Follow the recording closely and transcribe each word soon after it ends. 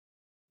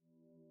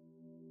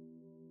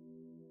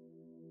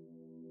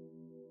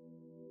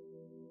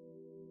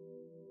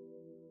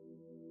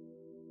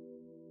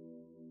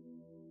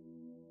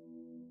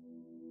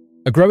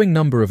A growing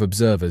number of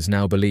observers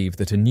now believe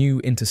that a new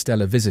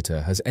interstellar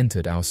visitor has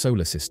entered our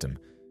solar system,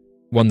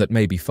 one that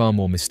may be far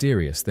more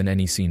mysterious than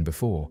any seen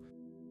before.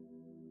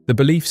 The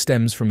belief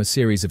stems from a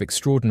series of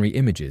extraordinary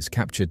images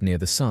captured near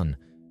the Sun,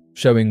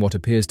 showing what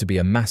appears to be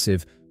a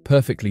massive,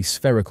 perfectly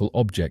spherical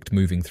object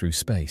moving through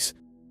space.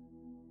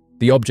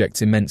 The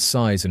object's immense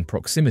size and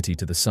proximity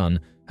to the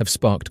Sun have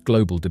sparked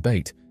global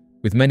debate,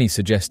 with many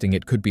suggesting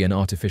it could be an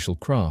artificial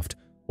craft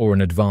or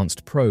an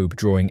advanced probe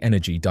drawing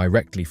energy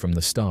directly from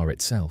the star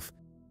itself.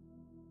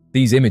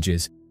 These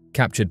images,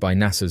 captured by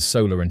NASA's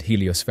Solar and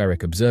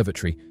Heliospheric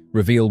Observatory,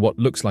 reveal what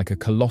looks like a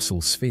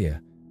colossal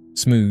sphere,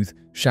 smooth,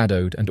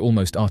 shadowed, and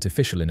almost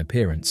artificial in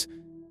appearance,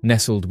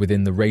 nestled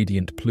within the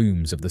radiant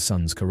plumes of the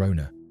Sun's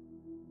corona.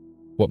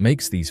 What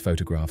makes these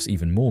photographs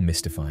even more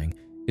mystifying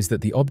is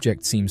that the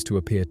object seems to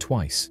appear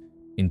twice,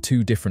 in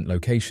two different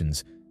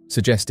locations,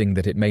 suggesting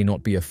that it may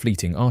not be a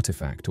fleeting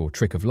artifact or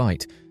trick of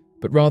light,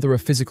 but rather a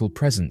physical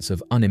presence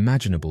of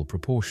unimaginable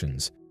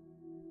proportions.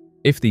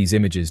 If these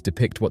images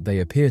depict what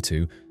they appear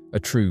to, a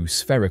true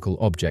spherical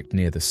object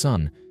near the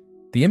Sun,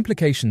 the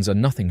implications are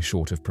nothing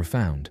short of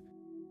profound.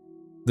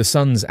 The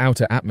Sun's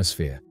outer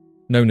atmosphere,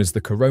 known as the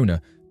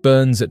corona,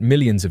 burns at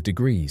millions of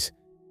degrees.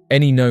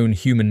 Any known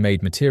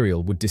human-made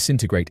material would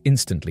disintegrate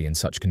instantly in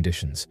such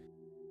conditions.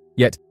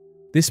 Yet,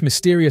 this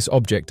mysterious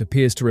object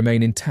appears to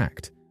remain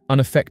intact,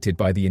 unaffected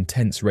by the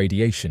intense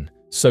radiation,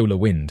 solar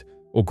wind,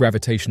 or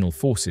gravitational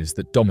forces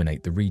that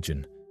dominate the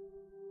region.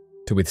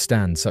 To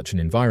withstand such an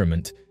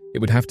environment, it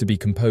would have to be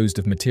composed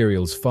of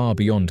materials far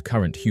beyond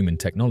current human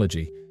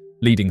technology,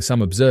 leading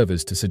some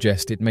observers to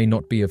suggest it may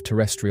not be of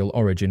terrestrial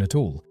origin at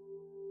all.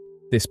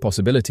 This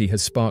possibility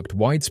has sparked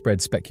widespread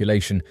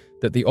speculation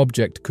that the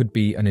object could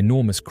be an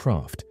enormous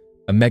craft,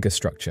 a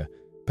megastructure,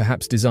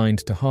 perhaps designed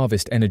to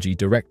harvest energy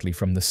directly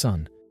from the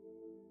Sun.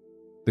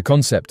 The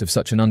concept of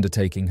such an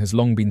undertaking has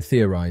long been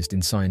theorized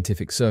in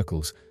scientific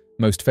circles,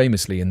 most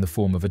famously in the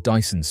form of a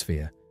Dyson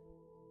sphere.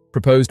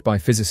 Proposed by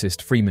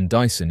physicist Freeman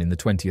Dyson in the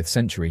 20th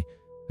century,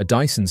 a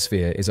Dyson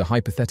sphere is a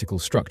hypothetical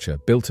structure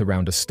built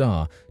around a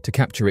star to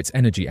capture its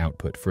energy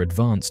output for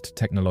advanced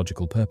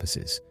technological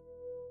purposes.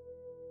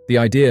 The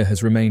idea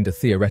has remained a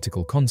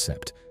theoretical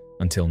concept,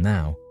 until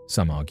now,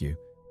 some argue.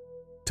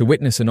 To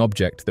witness an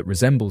object that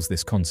resembles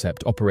this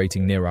concept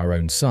operating near our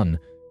own Sun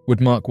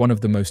would mark one of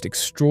the most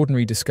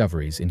extraordinary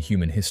discoveries in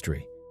human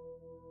history.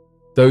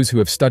 Those who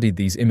have studied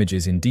these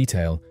images in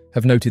detail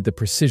have noted the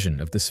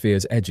precision of the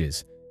sphere's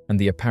edges and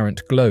the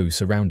apparent glow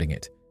surrounding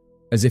it,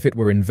 as if it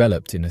were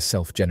enveloped in a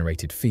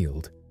self-generated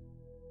field.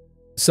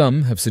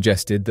 Some have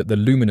suggested that the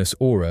luminous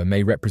aura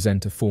may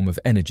represent a form of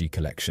energy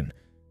collection,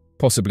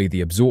 possibly the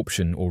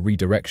absorption or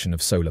redirection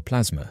of solar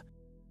plasma.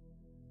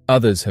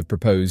 Others have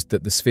proposed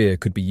that the sphere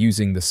could be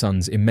using the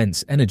Sun's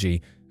immense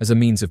energy as a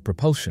means of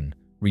propulsion,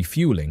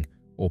 refueling,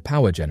 or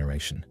power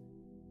generation.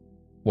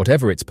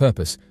 Whatever its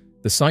purpose,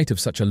 the sight of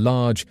such a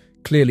large,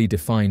 clearly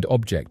defined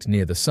object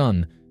near the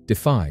Sun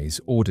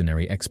defies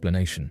ordinary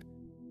explanation.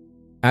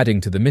 Adding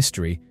to the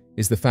mystery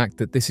is the fact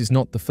that this is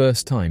not the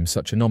first time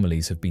such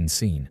anomalies have been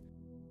seen.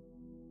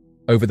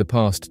 Over the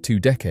past 2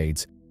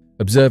 decades,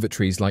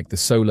 observatories like the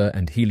Solar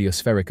and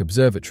Heliospheric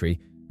Observatory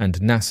and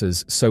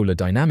NASA's Solar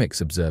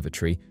Dynamics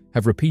Observatory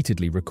have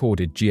repeatedly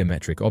recorded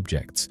geometric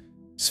objects,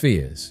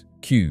 spheres,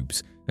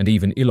 cubes, and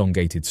even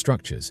elongated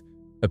structures,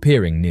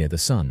 appearing near the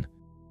Sun.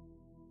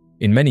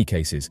 In many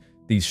cases,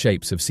 these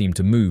shapes have seemed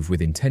to move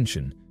with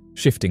intention,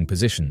 shifting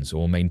positions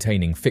or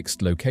maintaining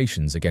fixed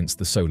locations against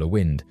the solar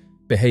wind,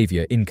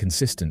 behavior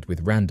inconsistent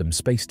with random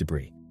space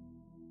debris.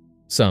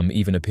 Some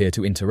even appear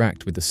to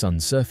interact with the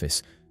Sun's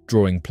surface,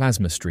 drawing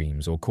plasma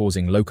streams or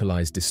causing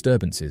localized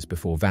disturbances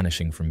before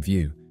vanishing from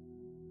view.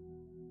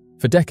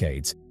 For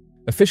decades,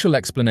 official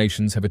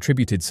explanations have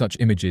attributed such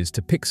images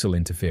to pixel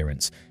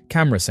interference,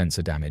 camera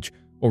sensor damage,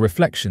 or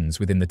reflections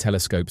within the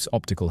telescope's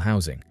optical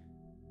housing.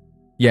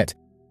 Yet,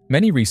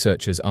 many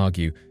researchers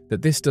argue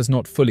that this does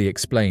not fully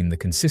explain the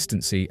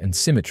consistency and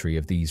symmetry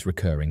of these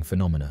recurring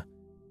phenomena.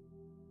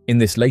 In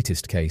this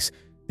latest case,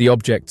 the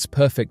object's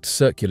perfect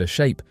circular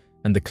shape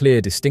and the clear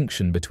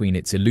distinction between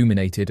its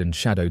illuminated and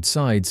shadowed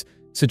sides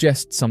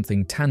suggest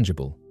something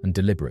tangible and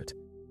deliberate.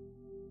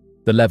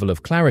 The level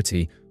of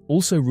clarity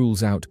also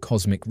rules out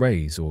cosmic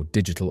rays or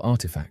digital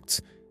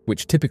artifacts,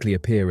 which typically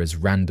appear as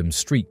random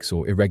streaks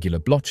or irregular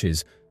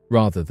blotches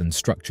rather than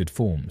structured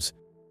forms.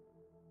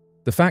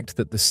 The fact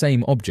that the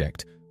same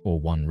object, or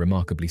one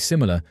remarkably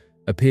similar,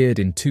 appeared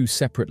in 2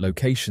 separate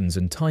locations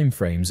and time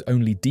frames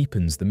only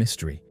deepens the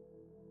mystery.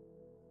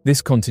 This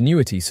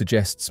continuity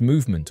suggests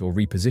movement or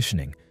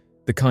repositioning,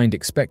 the kind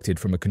expected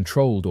from a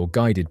controlled or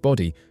guided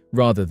body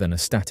rather than a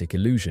static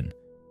illusion.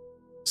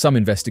 Some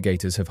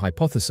investigators have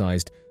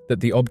hypothesized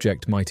that the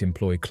object might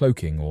employ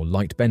cloaking or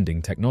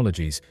light-bending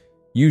technologies,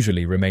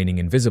 usually remaining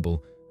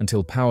invisible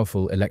until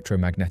powerful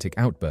electromagnetic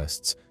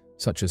outbursts,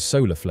 such as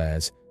solar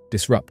flares,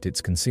 disrupt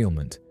its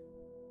concealment.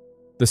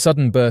 The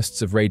sudden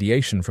bursts of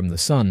radiation from the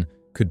Sun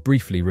could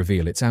briefly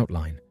reveal its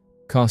outline,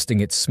 casting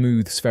its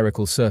smooth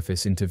spherical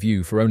surface into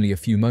view for only a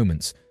few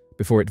moments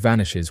before it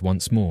vanishes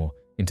once more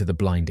into the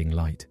blinding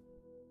light.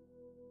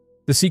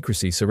 The The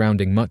secrecy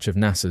surrounding much of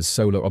NASA's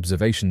solar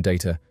observation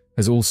data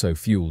has also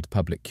fueled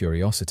public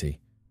curiosity.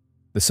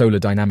 The Solar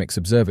Dynamics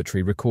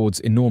Observatory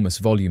records enormous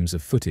volumes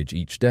of footage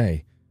each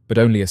day, but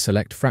only a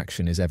select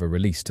fraction is ever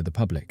released to the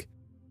public.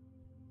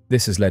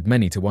 This has led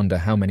many to wonder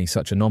how many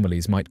such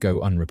anomalies might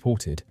go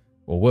unreported,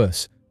 or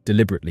worse,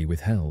 deliberately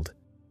withheld.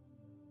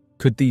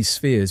 Could these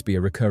spheres be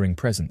a recurring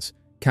presence,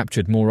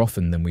 captured more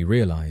often than we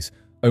realize,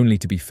 only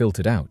to be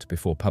filtered out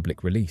before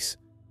public release?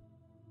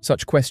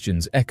 Such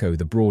questions echo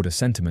the broader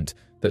sentiment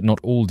that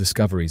not all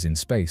discoveries in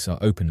space are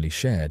openly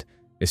shared,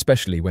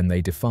 especially when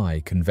they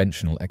defy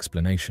conventional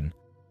explanation.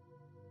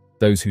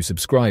 Those who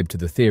subscribe to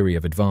the theory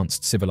of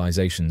advanced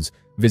civilizations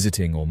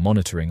visiting or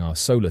monitoring our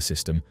solar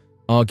system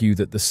argue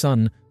that the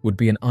Sun would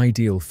be an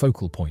ideal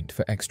focal point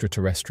for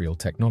extraterrestrial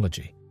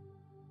technology.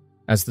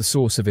 As the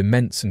source of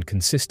immense and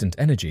consistent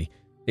energy,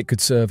 it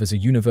could serve as a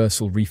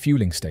universal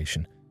refueling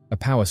station, a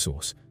power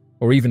source,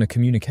 or even a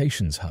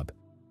communications hub.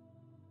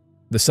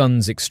 The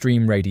Sun's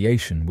extreme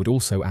radiation would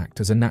also act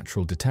as a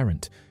natural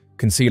deterrent,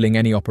 concealing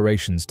any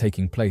operations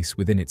taking place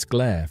within its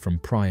glare from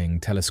prying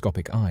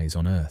telescopic eyes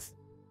on Earth.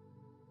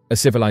 A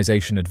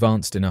civilization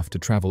advanced enough to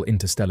travel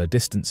interstellar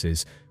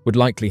distances would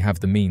likely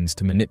have the means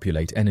to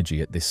manipulate energy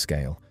at this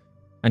scale,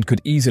 and could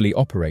easily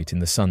operate in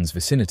the Sun's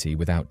vicinity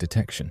without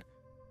detection.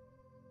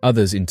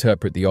 Others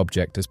interpret the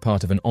object as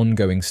part of an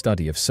ongoing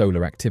study of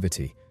solar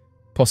activity,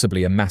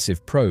 possibly a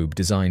massive probe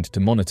designed to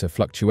monitor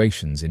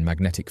fluctuations in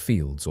magnetic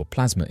fields or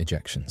plasma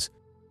ejections.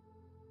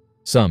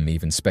 Some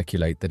even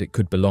speculate that it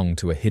could belong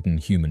to a hidden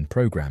human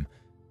program,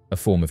 a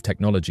form of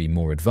technology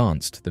more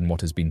advanced than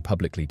what has been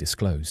publicly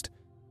disclosed.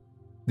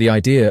 The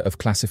idea of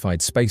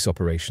classified space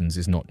operations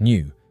is not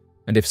new,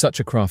 and if such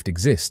a craft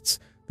exists,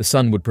 the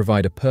Sun would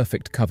provide a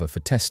perfect cover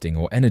for testing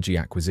or energy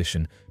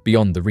acquisition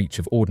beyond the reach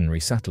of ordinary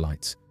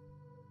satellites.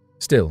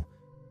 Still,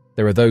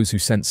 there are those who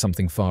sense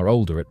something far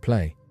older at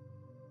play.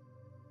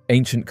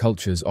 Ancient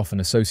cultures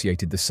often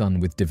associated the Sun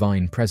with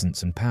divine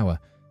presence and power,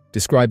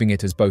 describing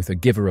it as both a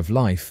giver of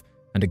life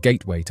and a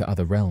gateway to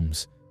other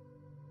realms.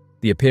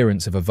 The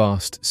appearance of a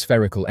vast,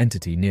 spherical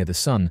entity near the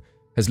Sun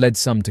has led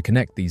some to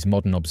connect these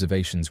modern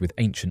observations with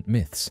ancient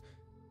myths,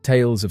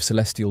 tales of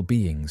celestial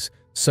beings,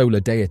 solar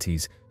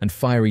deities, and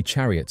fiery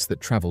chariots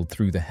that travelled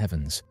through the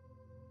heavens.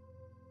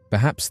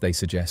 Perhaps, they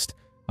suggest,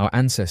 our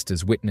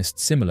ancestors witnessed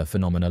similar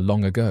phenomena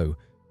long ago,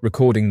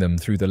 recording them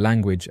through the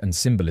language and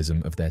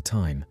symbolism of their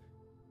time.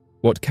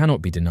 What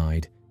cannot be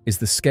denied is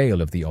the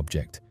scale of the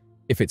object,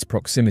 if its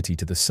proximity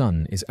to the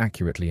Sun is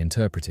accurately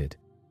interpreted.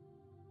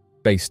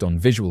 Based on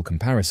visual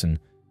comparison,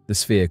 the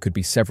sphere could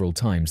be several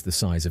times the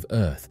size of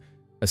Earth,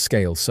 a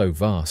scale so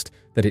vast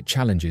that it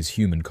challenges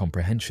human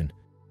comprehension.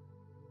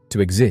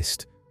 To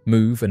exist,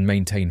 move, and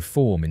maintain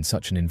form in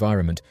such an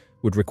environment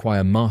would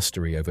require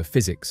mastery over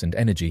physics and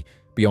energy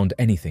beyond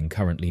anything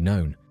currently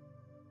known.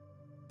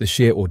 The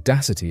sheer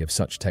audacity of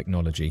such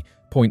technology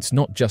points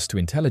not just to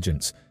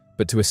intelligence,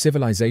 but to a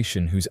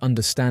civilization whose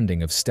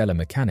understanding of stellar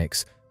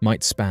mechanics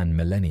might span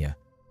millennia.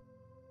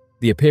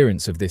 The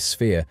appearance of this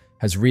sphere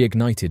has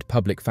reignited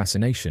public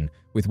fascination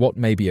with what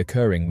may be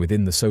occurring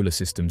within the solar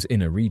system's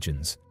inner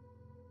regions.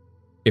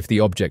 If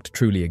the object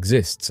truly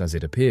exists as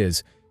it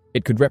appears,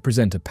 it could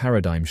represent a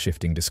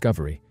paradigm-shifting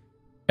discovery,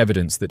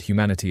 evidence that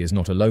humanity is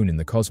not alone in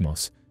the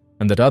cosmos,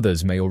 and that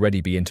others may already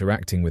be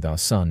interacting with our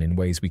Sun in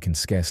ways we can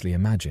scarcely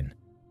imagine.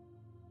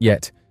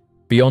 Yet,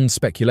 beyond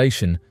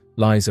speculation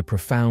lies a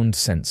profound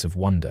sense of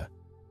wonder.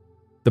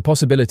 The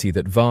possibility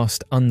that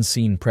vast,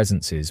 unseen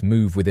presences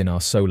move within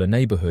our solar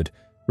neighborhood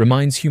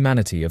reminds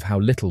humanity of how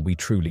little we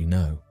truly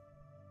know.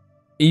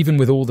 Even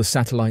with all the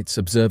satellites,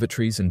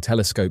 observatories, and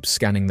telescopes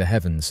scanning the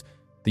heavens,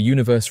 the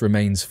universe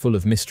remains full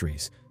of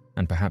mysteries,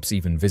 and perhaps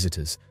even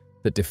visitors,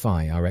 that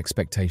defy our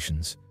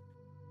expectations.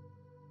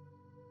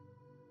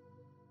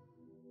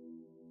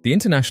 The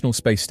International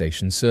Space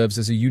Station serves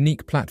as a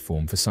unique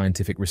platform for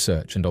scientific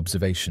research and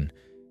observation.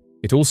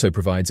 It also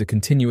provides a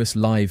continuous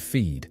live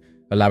feed,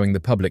 allowing the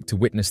public to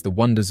witness the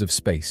wonders of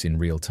space in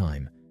real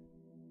time.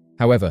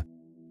 However,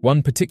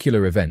 one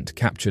particular event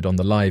captured on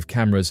the live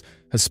cameras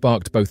has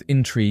sparked both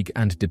intrigue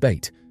and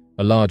debate,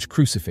 a large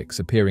crucifix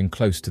appearing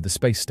close to the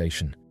space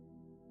station.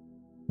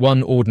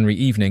 One ordinary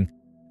evening,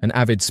 an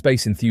avid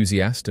space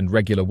enthusiast and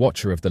regular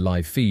watcher of the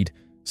live feed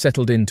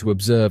settled in to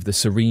observe the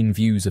serene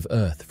views of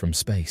Earth from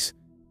space.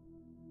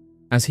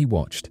 As he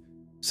watched,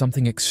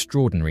 something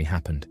extraordinary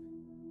happened.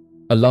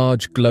 A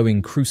large,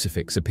 glowing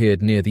crucifix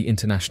appeared near the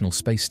International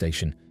Space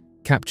Station,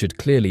 captured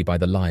clearly by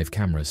the live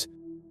cameras.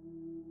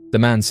 The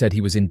man said he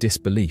was in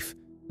disbelief,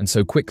 and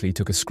so quickly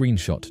took a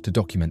screenshot to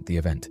document the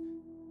event.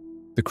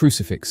 The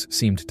crucifix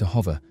seemed to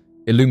hover,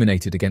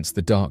 illuminated against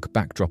the dark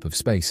backdrop of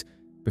space,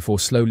 before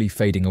slowly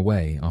fading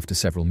away after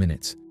several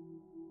minutes.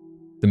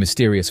 The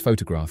mysterious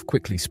photograph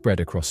quickly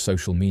spread across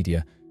social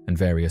media and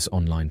various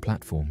online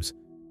platforms.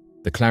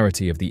 The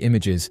clarity of the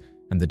images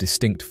and the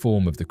distinct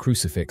form of the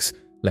crucifix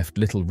left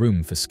little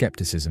room for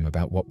skepticism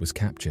about what was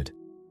captured.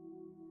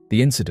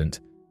 The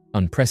incident,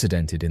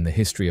 unprecedented in the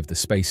history of the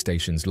space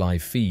station's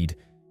live feed,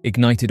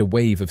 ignited a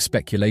wave of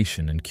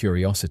speculation and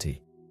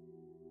curiosity.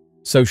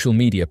 Social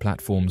media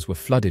platforms were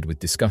flooded with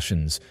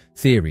discussions,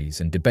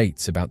 theories, and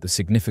debates about the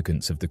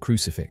significance of the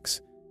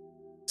crucifix.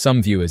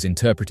 Some viewers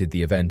interpreted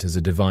the event as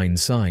a divine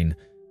sign,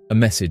 a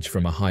message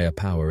from a higher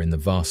power in the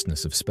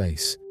vastness of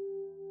space.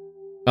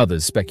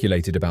 Others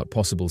speculated about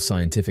possible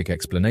scientific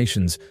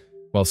explanations,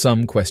 while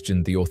some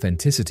questioned the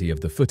authenticity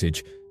of the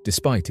footage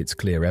despite its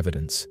clear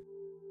evidence.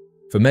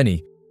 For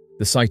many,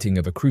 the sighting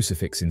of a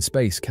crucifix in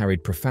space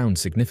carried profound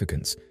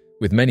significance,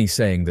 with many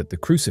saying that the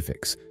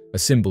crucifix, a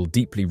symbol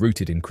deeply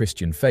rooted in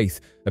Christian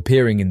faith,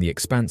 appearing in the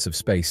expanse of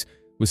space,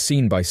 was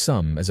seen by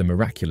some as a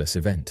miraculous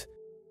event.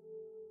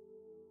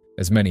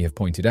 As many have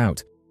pointed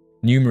out,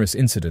 numerous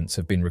incidents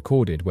have been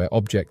recorded where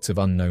objects of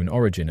unknown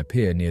origin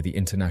appear near the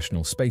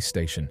International Space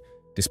Station,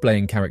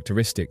 displaying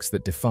characteristics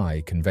that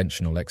defy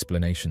conventional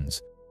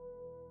explanations.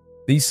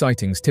 These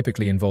sightings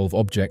typically involve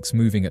objects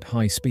moving at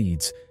high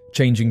speeds,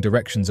 changing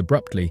directions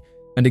abruptly,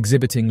 and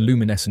exhibiting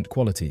luminescent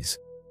qualities.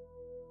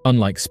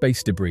 Unlike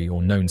space debris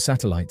or known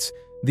satellites,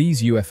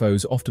 these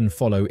UFOs often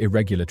follow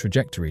irregular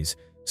trajectories,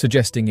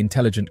 suggesting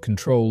intelligent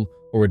control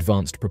or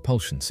advanced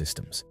propulsion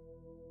systems.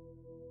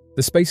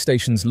 The space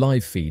station's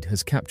live feed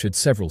has captured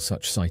several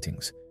such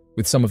sightings,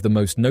 with some of the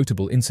most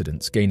notable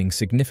incidents gaining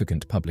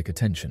significant public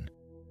attention.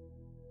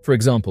 For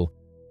example,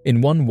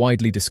 in one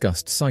widely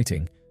discussed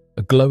sighting,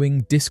 a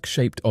glowing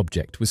disc-shaped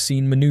object was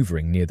seen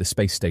maneuvering near the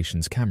space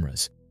station's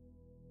cameras.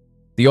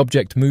 The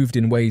object moved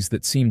in ways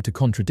that seemed to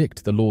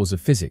contradict the laws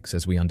of physics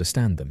as we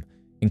understand them,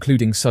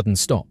 including sudden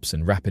stops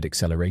and rapid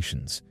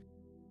accelerations.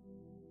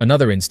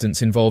 Another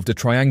instance involved a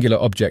triangular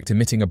object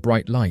emitting a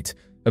bright light,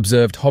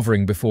 observed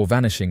hovering before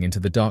vanishing into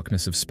the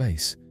darkness of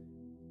space.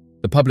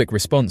 The public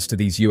response to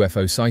these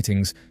UFO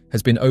sightings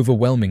has been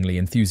overwhelmingly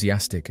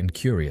enthusiastic and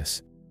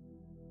curious.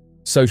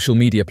 Social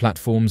media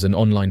platforms and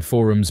online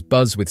forums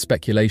buzz with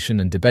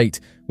speculation and debate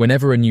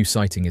whenever a new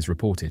sighting is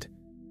reported.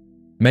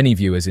 Many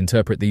viewers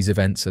interpret these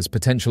events as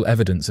potential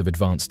evidence of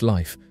advanced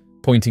life,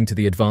 pointing to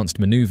the advanced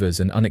maneuvers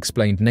and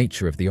unexplained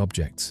nature of the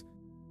objects.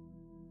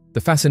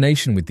 The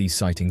fascination with these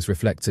sightings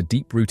reflects a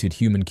deep-rooted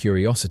human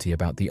curiosity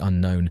about the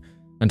unknown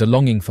and a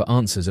longing for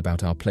answers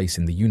about our place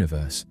in the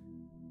universe.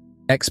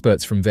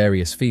 Experts from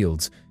various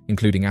fields,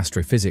 including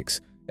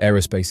astrophysics,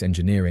 aerospace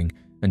engineering,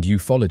 and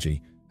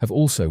ufology, have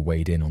also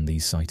weighed in on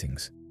these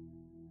sightings.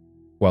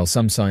 While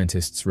some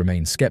scientists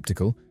remain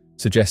skeptical,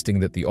 suggesting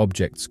that the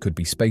objects could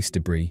be space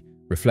debris,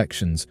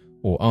 reflections,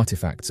 or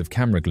artifacts of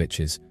camera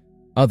glitches,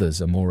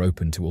 others are more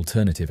open to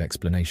alternative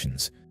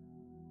explanations.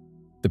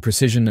 The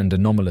precision and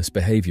anomalous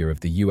behavior of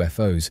the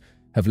UFOs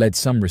have led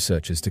some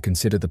researchers to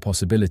consider the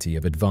possibility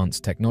of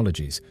advanced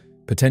technologies,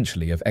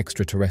 potentially of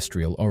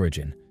extraterrestrial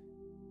origin.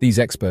 These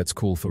experts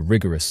call for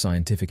rigorous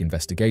scientific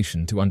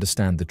investigation to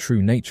understand the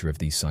true nature of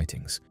these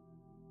sightings.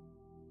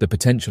 The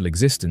potential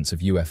existence of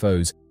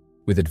UFOs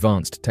with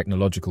advanced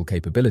technological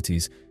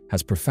capabilities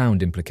has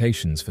profound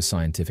implications for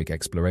scientific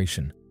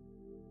exploration.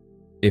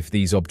 If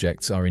these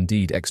objects are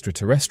indeed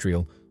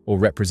extraterrestrial or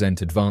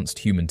represent advanced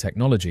human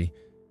technology,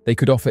 they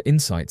could offer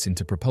insights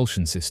into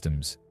propulsion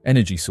systems,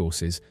 energy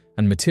sources,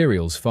 and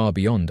materials far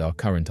beyond our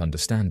current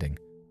understanding.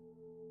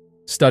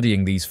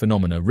 Studying these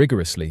phenomena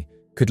rigorously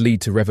could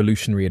lead to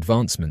revolutionary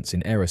advancements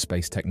in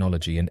aerospace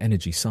technology and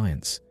energy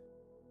science.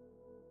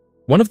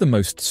 One of the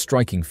most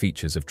striking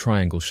features of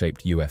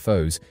triangle-shaped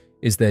UFOs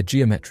is their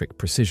geometric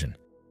precision.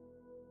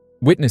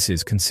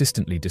 Witnesses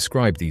consistently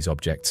describe these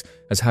objects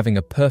as having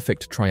a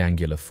perfect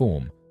triangular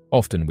form,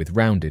 often with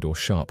rounded or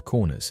sharp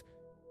corners.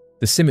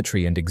 The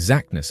symmetry and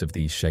exactness of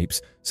these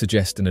shapes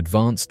suggest an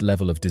advanced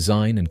level of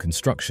design and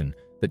construction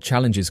that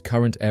challenges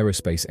current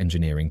aerospace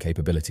engineering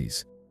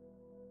capabilities.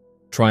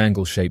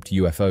 Triangle-shaped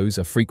UFOs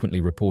are frequently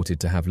reported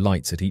to have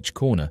lights at each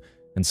corner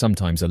and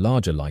sometimes a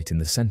larger light in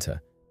the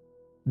center.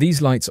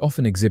 These lights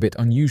often exhibit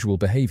unusual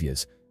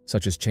behaviors,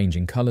 such as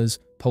changing colors,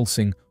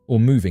 pulsing, or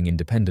moving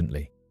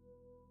independently.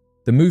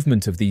 The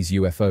movement of these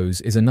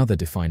UFOs is another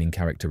defining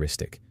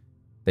characteristic.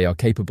 They are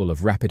capable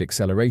of rapid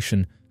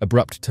acceleration,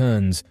 abrupt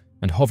turns,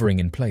 and hovering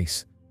in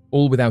place,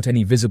 all without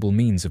any visible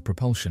means of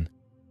propulsion.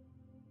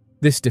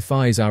 This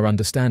defies our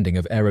understanding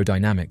of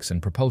aerodynamics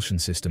and propulsion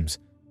systems.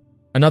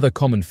 Another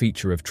common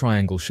feature of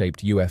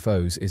triangle-shaped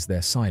UFOs is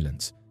their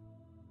silence.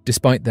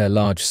 Despite their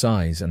large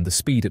size and the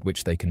speed at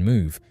which they can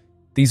move,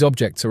 these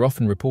objects are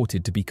often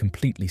reported to be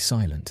completely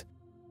silent.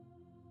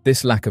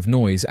 This lack of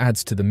noise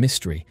adds to the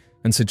mystery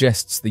and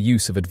suggests the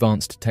use of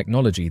advanced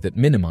technology that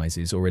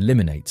minimizes or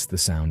eliminates the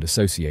sound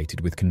associated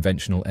with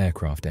conventional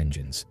aircraft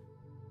engines.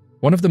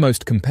 One of the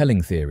most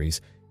compelling theories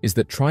is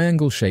that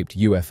triangle-shaped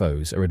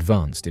UFOs are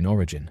advanced in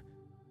origin.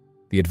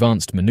 The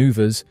advanced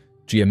maneuvers,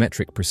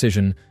 geometric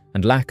precision,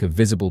 and lack of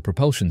visible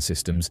propulsion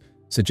systems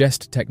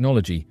suggest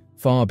technology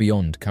far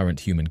beyond current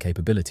human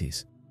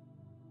capabilities.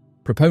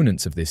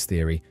 Proponents of this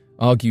theory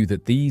argue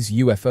that these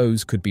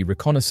UFOs could be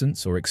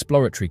reconnaissance or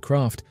exploratory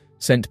craft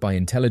sent by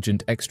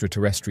intelligent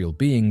extraterrestrial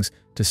beings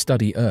to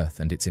study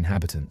Earth and its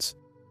inhabitants.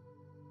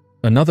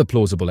 Another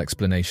plausible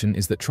explanation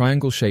is that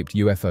triangle-shaped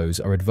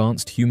UFOs are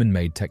advanced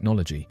human-made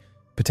technology,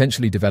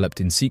 potentially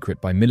developed in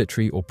secret by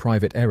military or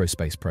private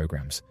aerospace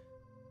programs.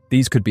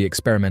 These could be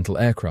experimental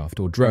aircraft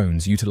or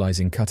drones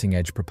utilizing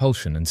cutting-edge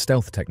propulsion and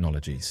stealth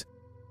technologies.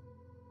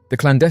 The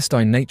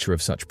clandestine nature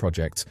of such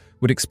projects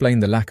would explain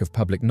the lack of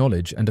public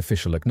knowledge and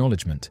official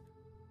acknowledgement.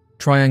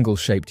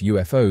 Triangle-shaped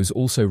UFOs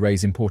also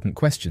raise important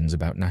questions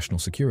about national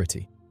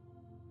security.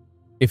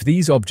 If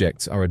these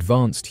objects are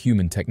advanced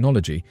human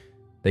technology,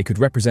 they could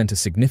represent a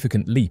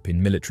significant leap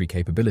in military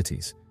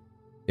capabilities.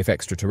 If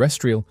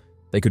extraterrestrial,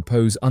 they could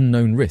pose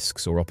unknown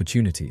risks or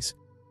opportunities.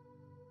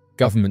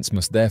 Governments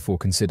must therefore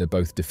consider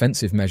both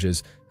defensive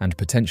measures and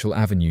potential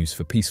avenues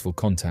for peaceful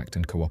contact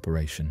and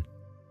cooperation.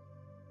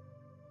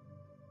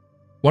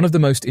 One of the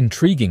most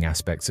intriguing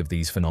aspects of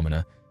these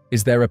phenomena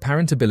is their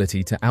apparent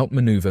ability to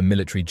outmaneuver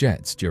military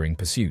jets during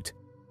pursuit.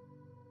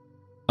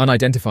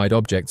 Unidentified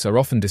objects are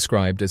often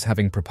described as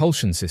having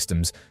propulsion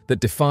systems that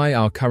defy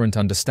our current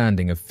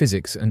understanding of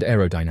physics and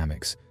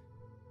aerodynamics.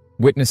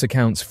 Witness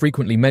accounts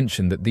frequently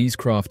mention that these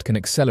craft can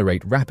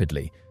accelerate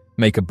rapidly,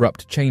 make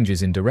abrupt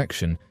changes in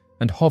direction,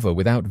 and hover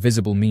without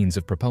visible means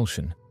of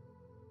propulsion.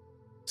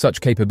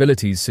 Such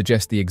capabilities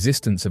suggest the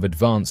existence of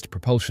advanced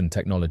propulsion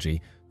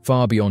technology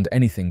far beyond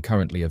anything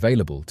currently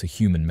available to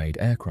human-made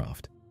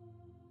aircraft.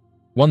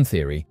 One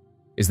theory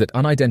is that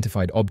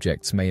unidentified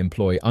objects may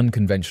employ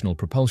unconventional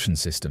propulsion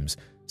systems,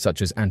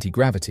 such as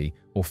anti-gravity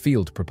or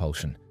field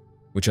propulsion,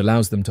 which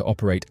allows them to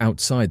operate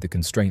outside the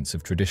constraints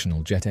of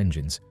traditional jet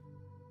engines.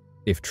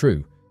 If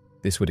true,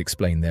 this would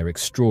explain their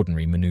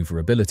extraordinary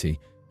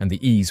maneuverability and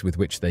the ease with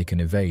which they can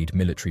evade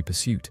military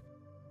pursuit.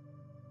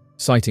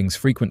 Sightings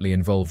frequently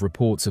involve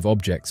reports of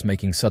objects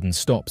making sudden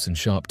stops and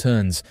sharp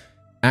turns,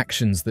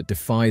 actions that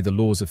defy the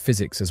laws of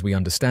physics as we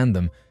understand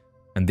them,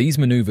 and these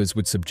maneuvers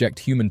would subject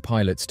human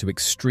pilots to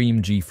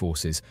extreme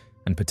G-forces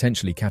and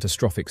potentially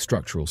catastrophic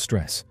structural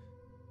stress.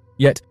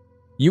 Yet,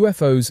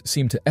 UFOs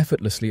seem to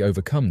effortlessly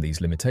overcome these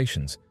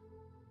limitations.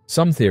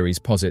 Some theories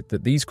posit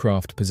that these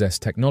craft possess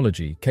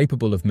technology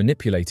capable of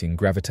manipulating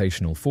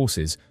gravitational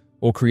forces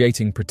or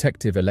creating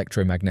protective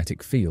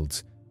electromagnetic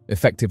fields,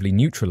 effectively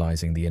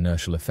neutralizing the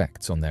inertial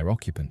effects on their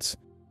occupants.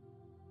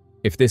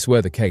 If this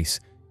were the case,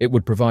 it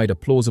would provide a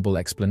plausible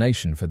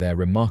explanation for their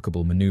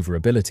remarkable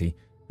maneuverability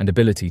and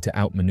ability to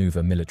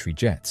outmaneuver military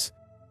jets.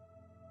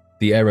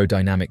 The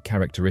aerodynamic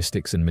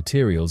characteristics and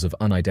materials of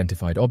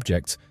unidentified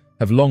objects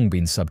have long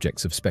been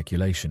subjects of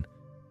speculation.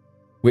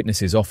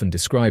 Witnesses often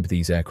describe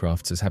these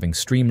aircrafts as having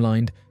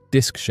streamlined,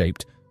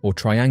 disc-shaped, or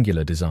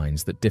triangular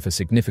designs that differ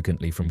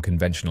significantly from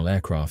conventional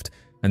aircraft,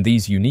 and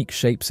these unique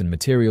shapes and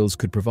materials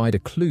could provide a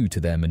clue to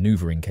their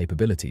maneuvering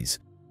capabilities.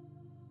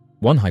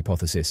 One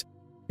hypothesis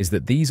is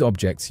that these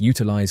objects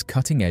utilize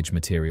cutting-edge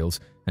materials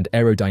and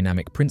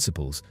aerodynamic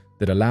principles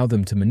that allow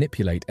them to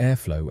manipulate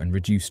airflow and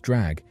reduce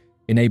drag,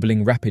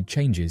 enabling rapid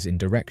changes in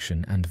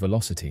direction and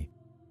velocity.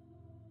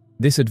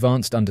 This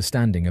advanced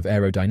understanding of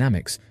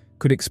aerodynamics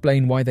could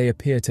explain why they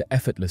appear to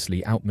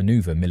effortlessly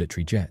outmaneuver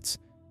military jets.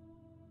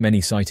 Many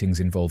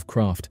sightings involve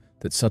craft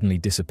that suddenly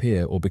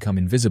disappear or become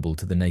invisible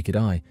to the naked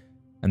eye,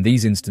 and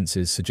these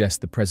instances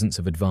suggest the presence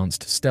of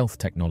advanced stealth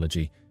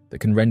technology that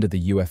can render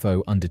the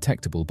UFO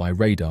undetectable by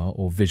radar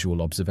or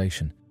visual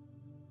observation.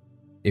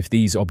 If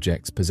these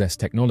objects possess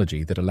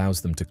technology that allows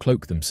them to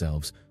cloak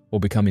themselves or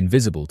become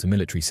invisible to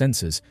military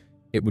sensors,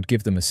 it would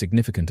give them a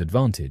significant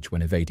advantage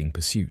when evading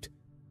pursuit.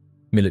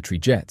 Military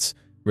jets,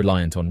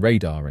 reliant on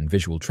radar and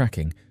visual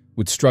tracking,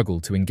 would struggle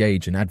to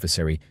engage an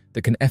adversary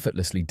that can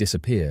effortlessly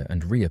disappear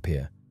and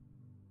reappear.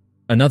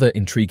 Another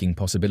intriguing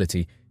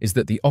possibility is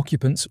that the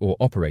occupants or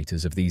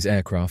operators of these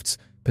aircrafts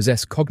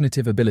possess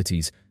cognitive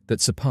abilities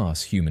that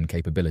surpass human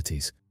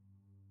capabilities.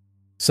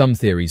 Some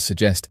theories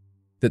suggest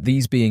that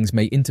these beings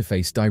may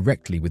interface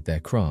directly with their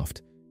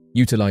craft,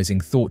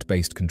 utilizing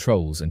thought-based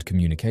controls and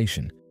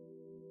communication.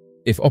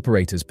 If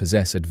operators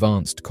possess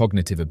advanced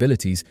cognitive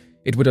abilities,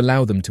 it would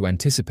allow them to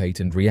anticipate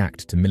and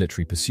react to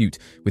military pursuit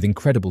with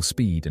incredible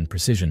speed and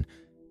precision,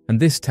 and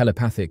this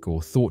telepathic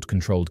or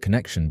thought-controlled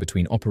connection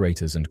between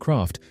operators and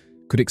craft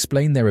could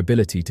explain their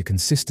ability to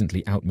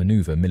consistently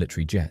outmaneuver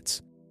military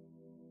jets.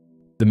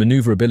 The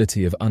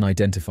maneuverability of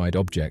unidentified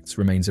objects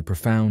remains a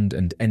profound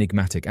and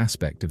enigmatic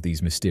aspect of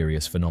these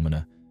mysterious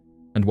phenomena,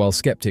 and while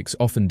skeptics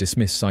often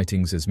dismiss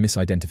sightings as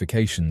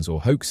misidentifications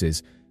or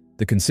hoaxes,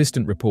 the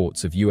consistent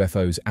reports of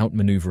UFOs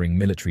outmaneuvering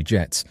military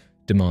jets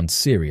demand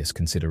serious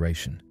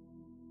consideration.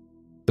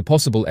 The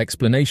possible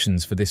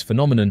explanations for this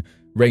phenomenon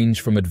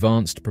range from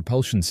advanced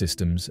propulsion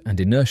systems and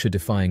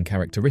inertia-defying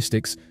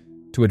characteristics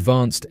to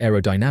advanced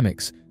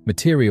aerodynamics,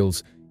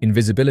 materials,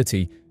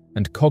 invisibility,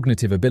 and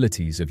cognitive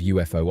abilities of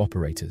UFO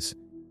operators.